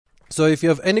So if you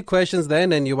have any questions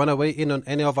then and you want to weigh in on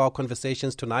any of our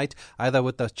conversations tonight, either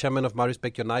with the chairman of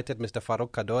Maritzburg United, Mr.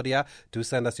 Farouk Kadoria, do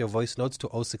send us your voice notes to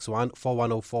 061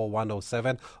 4104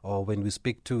 107, or when we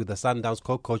speak to the Sundowns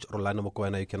co-coach Rolando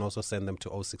Mokoena, you can also send them to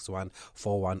 061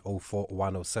 4104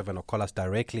 107 or call us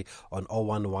directly on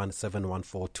 011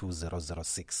 714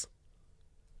 2006.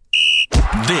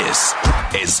 This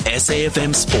is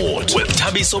SAFM Sport with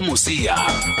Thabiso Mosia.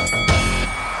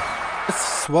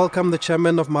 Welcome the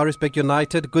chairman of Maritzburg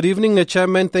United. Good evening,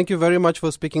 Chairman. Thank you very much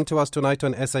for speaking to us tonight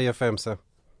on SAFM, sir.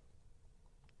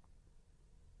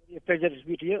 It's a pleasure to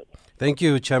speak to you. Thank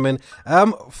you, Chairman.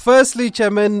 Firstly,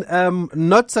 Chairman,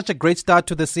 not such a great start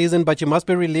to the season, but you must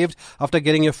be relieved after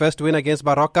getting your first win against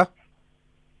Baroka.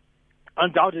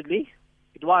 Undoubtedly.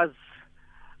 It was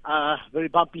a very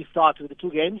bumpy start to the two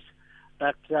games,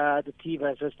 but the team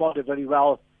has responded very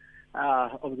well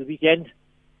over the weekend.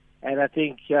 And I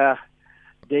think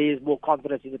there is more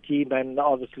confidence in the team, and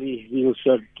obviously we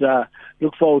should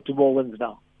look forward to more wins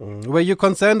now. Were you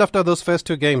concerned after those first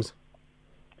two games?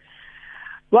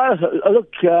 Well,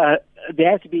 look,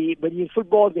 there has to be, when you're in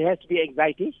football, there has to be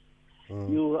anxiety.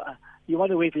 You want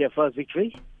to wait for your first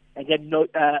victory, and then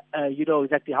you know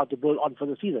exactly how to build on for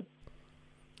the season.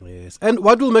 Yes. And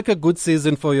what will make a good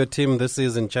season for your team this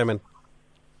season, Chairman?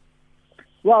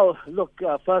 Well, look,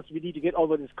 first we need to get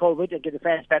over this COVID and get the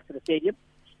fans back to the stadium.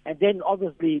 And then,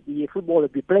 obviously, the football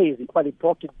that we play is quite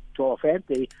important to our fans.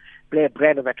 They play a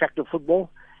brand of attractive football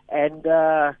and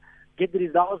get the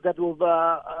results that will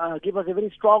give us a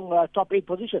very strong top 8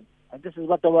 position. And this is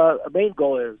what our main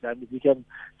goal is. And if we can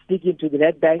sneak into the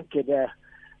Nedbank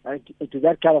and into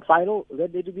that kind of final, then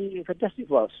it will be fantastic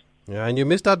for us. Yeah, and you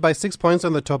missed out by 6 points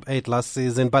on the top 8 last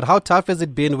season. But how tough has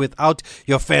it been without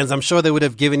your fans? I'm sure they would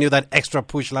have given you that extra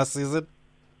push last season.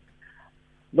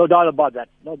 No doubt about that.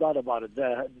 No doubt about it.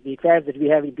 The fans that we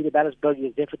have in Pietermaritzburg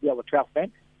is definitely our 12th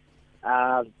fan.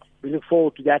 We look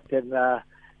forward to that. And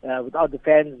without the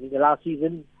fans in the last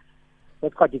season,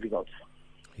 that's quite difficult.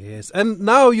 Yes, and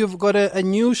now you've got a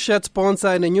new shirt sponsor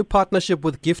and a new partnership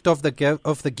with Gift of the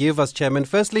Givers, Chairman.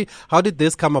 Firstly, how did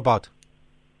this come about?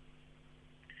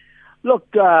 Look,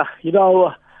 we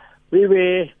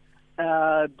were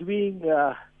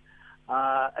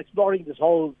exploring this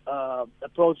whole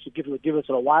approach to Gift of the Givers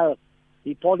for a while.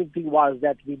 The important thing was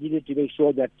that we needed to make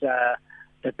sure that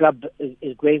the club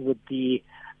is going with the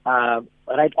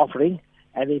right offering.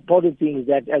 And the important thing is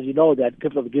that, as you know, that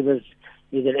Gift of the Givers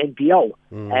is an NPO.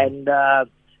 And,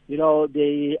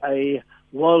 they are a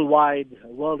worldwide,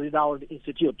 world-renowned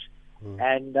institute.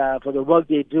 And for the work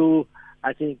they do,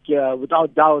 I think,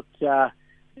 without doubt,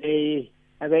 they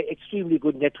have an extremely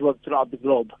good network throughout the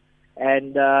globe.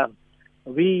 And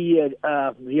we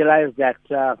realized that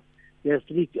there's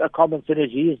 3 common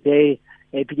synergies. They,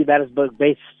 a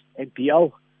Pietermaritzburg-based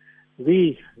NPO,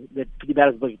 we, the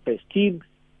Pietermaritzburg-based team,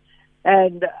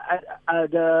 and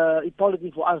the important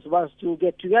thing for us was to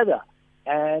get together.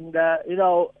 And,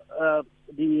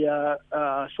 the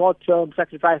short-term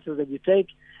sacrifices that you take,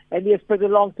 and we expect a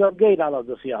long-term gain out of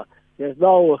this year. There's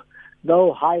no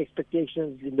high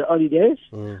expectations in the early days,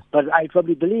 but I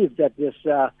firmly believe that this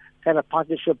kind of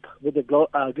partnership with the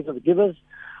Gift of the Givers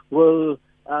will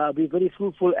be very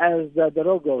fruitful as the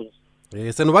road goes.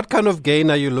 Yes, and what kind of gain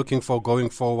are you looking for going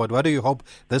forward? What do you hope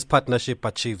this partnership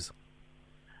achieves?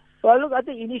 Well, look, I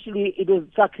think initially it will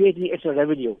start creating extra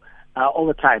revenue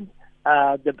over time.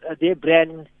 Their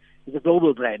brand is a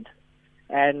global brand,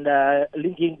 and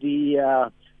linking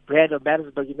the brand of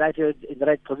Maritzburg United in the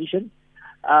right position,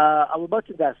 our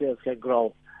merchandise sales can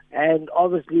grow. And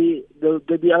obviously, there'll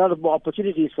be a lot of more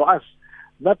opportunities for us,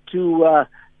 not to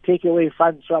take away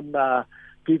funds from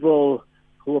people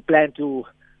who plan to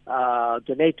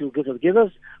donate to Gift of the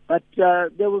Givers, but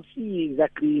they will see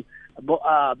exactly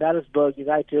Maritzburg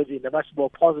United in a much more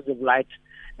positive light,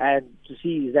 and to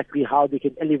see exactly how they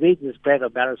can elevate this brand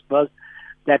of Maritzburg,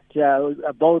 that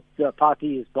both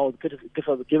parties, both Gift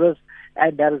of the Givers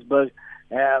and Maritzburg,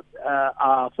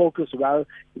 are focused well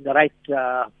in the right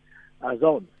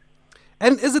zone.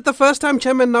 And is it the first time,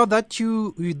 Chairman, now that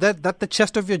that the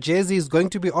chest of your jersey is going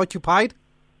to be occupied?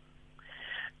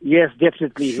 Yes,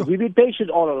 definitely. Sure. We've been patient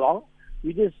all along.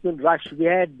 We just didn't rush. We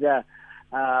had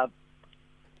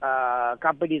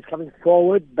companies coming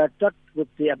forward, but not with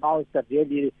the amounts that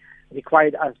really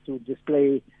required us to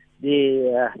display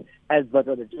the advert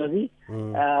on the jersey.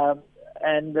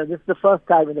 And this is the first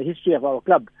time in the history of our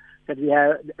club that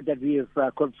we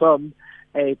have confirmed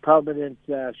a permanent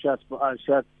shirt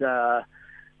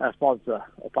sponsor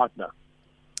or partner.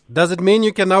 Does it mean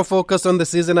you can now focus on the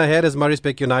season ahead as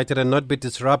Maritzburg United and not be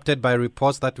disrupted by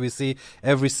reports that we see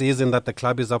every season that the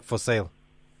club is up for sale?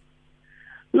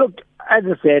 Look, as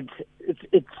I said,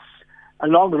 it's a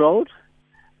long road.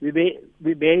 We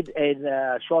made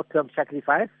a short-term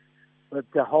sacrifice with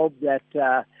the hope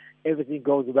that everything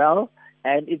goes well.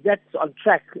 And if that's on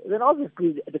track, then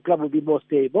obviously the club will be more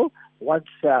stable once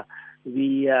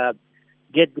we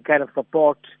get the kind of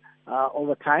support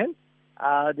over time.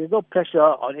 There's no pressure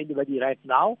on anybody right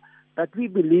now, but we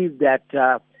believe that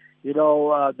the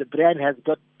brand has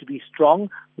got to be strong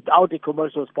without a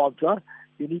commercial sponsor.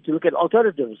 You need to look at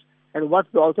alternatives. And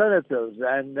what's the alternatives?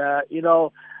 And at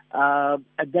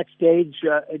that stage,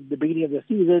 at the beginning of the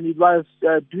season, it was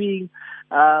doing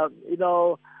a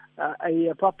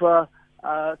proper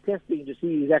testing to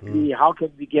see exactly how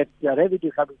can we get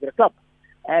revenue coming to the club.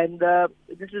 And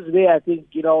this is where I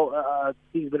think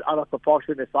things went out of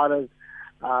proportion as far as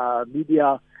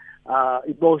media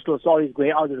emotional stories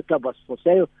going out of the club was for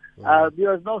sale.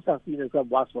 There was no such thing as the club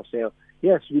was for sale.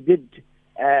 Yes, we did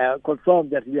confirm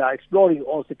that we are exploring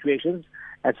all situations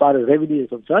as far as revenue is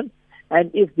concerned. And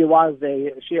if there was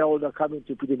a shareholder coming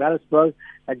to Pietermaritzburg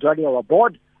and joining our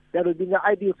board, that would be the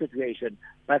ideal situation.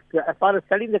 But as far as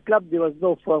selling the club, there was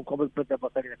no firm commitment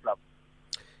about selling the club.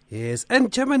 Yes.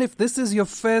 And Chairman, if this is your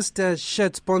first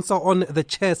shirt sponsor on the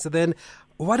chest, then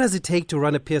what does it take to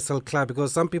run a PSL club?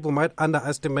 Because some people might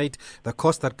underestimate the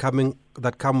cost that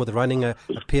come with running a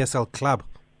PSL club.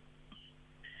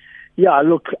 Yeah,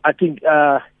 look, I think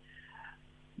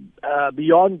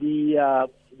beyond the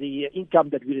income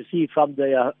that we receive from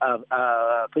the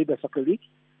Premier Soccer League,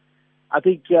 I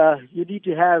think you need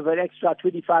to have an extra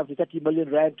 25 to 30 million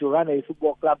rand to run a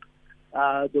football club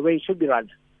the way it should be run.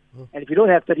 And if you don't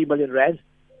have 30 million rand,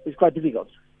 it's quite difficult.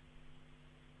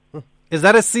 Is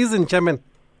that a season, Chairman?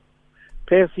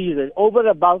 Per season, over and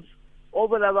above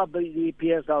the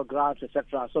PSL grants,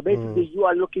 etc. So basically, you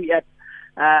are looking at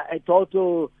a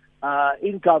total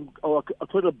income or a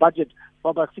total budget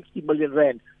of about 60 million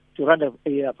rand to run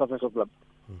a professional club.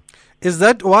 Is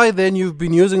that why then you've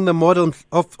been using the model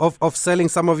of selling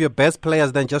some of your best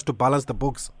players then just to balance the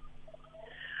books?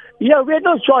 Yeah, we had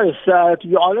no choice, to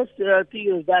be honest. The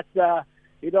thing is that,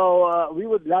 we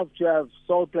would love to have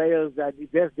sold players and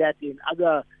invest that in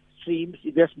other streams,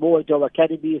 invest more into our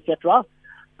academy, etc.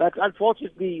 But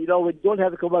unfortunately, when you don't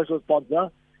have a commercial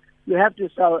sponsor, you have to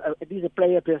sell at least a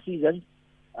player per season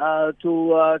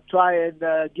to try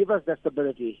and give us that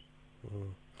stability.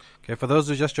 Okay, for those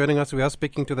who are just joining us, we are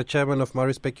speaking to the chairman of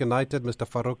Maritzburg United, Mr.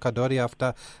 Farouk Kadori,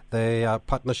 after their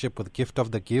partnership with Gift of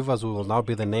the Givers, who will now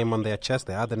be the name on their chest.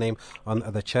 They are the name on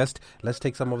the chest. Let's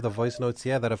take some of the voice notes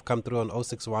here that have come through on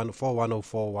 061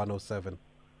 4104 107.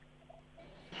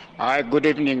 Hi, good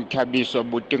evening, Thabiso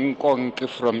Butingkonke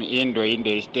from Indo in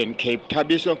the Eastern Cape.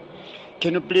 Thabiso,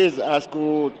 can you please ask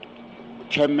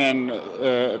Chairman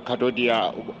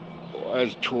Kadodia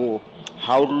as to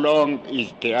how long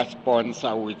is their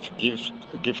sponsor with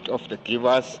Gift of the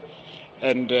Givers?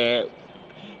 And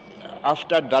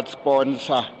after that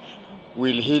sponsor,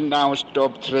 will he now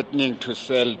stop threatening to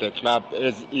sell the club,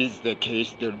 as is the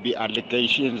case? There will be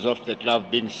allegations of the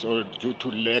club being sold due to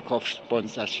lack of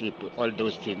sponsorship, all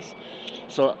those things.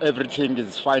 So everything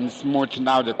is fine, smooth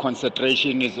now. The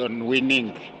concentration is on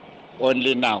winning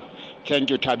only now.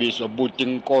 Thank you, Thabiso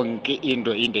Butingkonke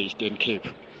Indo in the Eastern Cape.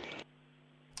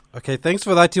 Okay, thanks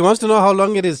for that. He wants to know how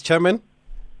long it is, Chairman.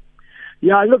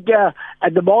 Yeah, look,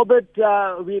 at the moment,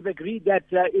 we've agreed that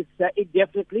it's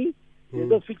indefinitely. There's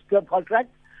no fixed-term contract.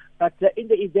 But in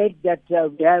the event that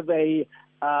we have a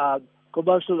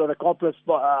commercial or a corporate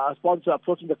sponsor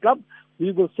approaching the club,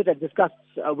 we will sit and discuss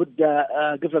with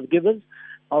the Gift of Givers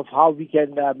of how we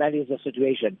can manage the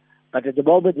situation. But at the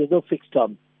moment, there's no fixed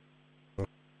term.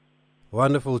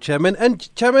 Wonderful, Chairman.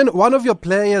 And Chairman, one of your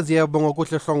players here,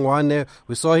 Bongokuhle Hlongwane,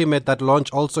 we saw him at that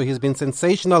launch also. He's been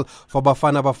sensational for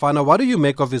Bafana Bafana. What do you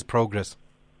make of his progress?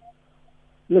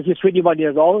 Look, he's 21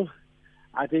 years old.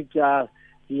 I think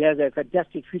he has a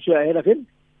fantastic future ahead of him.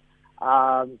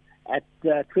 At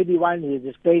 21, he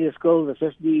displayed his skills,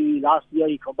 especially last year.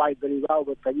 He combined very well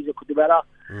with Kagiso Kutubera.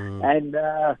 And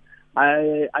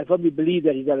I firmly believe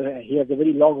that he has a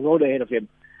very long road ahead of him.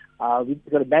 We've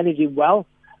got to manage him well.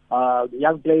 The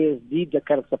young players need the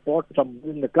kind of support from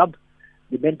within the club,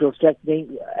 the mental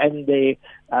strengthening, and the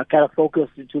kind of focus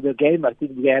into the game. I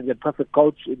think we have the perfect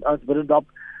coach in Ernst Berendorp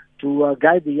to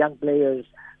guide the young players,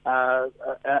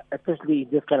 especially in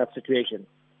this kind of situation.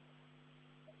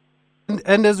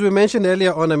 And as we mentioned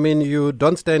earlier on, I mean, you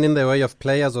don't stand in the way of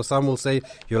players, or some will say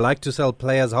you like to sell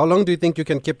players. How long do you think you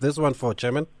can keep this one for,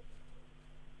 Chairman?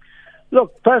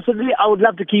 Look, personally, I would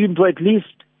love to keep him for at least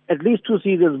 2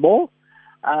 seasons more.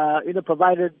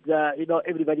 Provided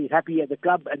everybody is happy at the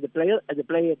club and the player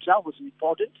itself, which is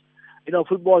important.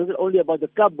 football isn't only about the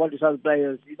club wanting to sell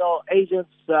players. Agents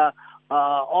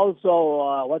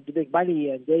also want to make money,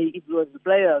 and they influence the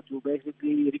player to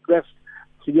basically request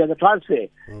to be on the transfer.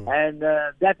 And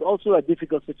that's also a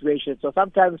difficult situation. So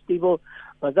sometimes people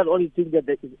must not only think that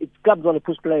it's clubs want to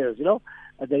push players,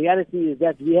 The reality is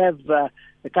that we have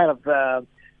the kind of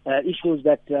issues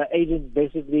that agents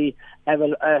basically have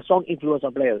a strong influence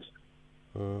on players.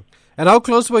 And how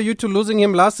close were you to losing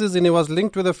him last season? He was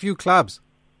linked with a few clubs.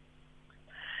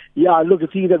 Yeah, look, I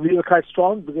think that we were quite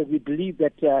strong because we believe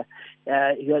that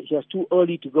he was too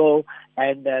early to go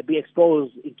and be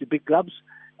exposed into big clubs.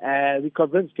 We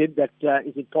convinced him that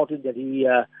it's important that he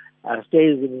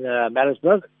stays in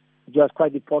Maritzburg. It was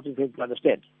quite important for him to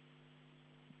understand.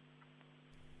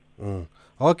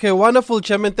 Okay, wonderful,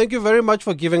 Chairman. Thank you very much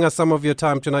for giving us some of your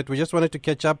time tonight. We just wanted to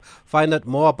catch up, find out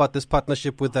more about this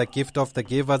partnership with the Gift of the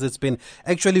Givers. It's been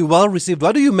actually well received.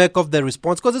 What do you make of the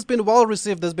response? Because it's been well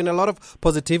received. There's been a lot of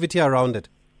positivity around it.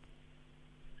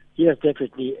 Yes,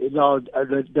 definitely.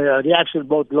 The reaction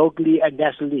both locally and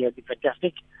nationally has been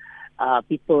fantastic.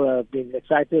 People have been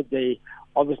excited. They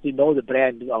obviously know the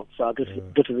brand of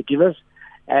Gift of the Givers.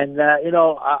 And,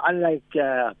 unlike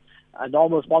a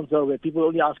normal sponsor where people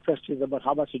only ask questions about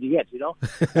how much did you get,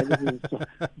 and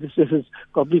this is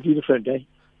completely different, eh?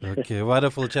 Okay,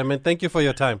 wonderful, Chairman. Thank you for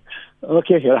your time.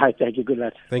 Okay, all right. Thank you. Good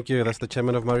night. Thank you. That's the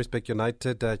Chairman of Maritzburg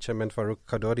United, Chairman Farouk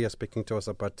Kadoria, speaking to us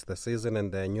about the season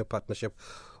and their new partnership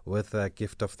with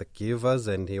Gift of the Givers.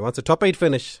 And he wants a top 8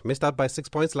 finish. Missed out by 6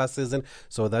 points last season,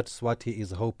 so that's what he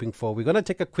is hoping for. We're going to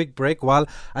take a quick break while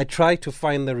I try to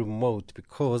find the remote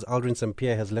because Aldrin St.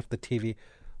 Pierre has left the TV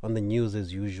on the news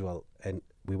as usual, and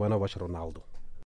we want to watch Ronaldo.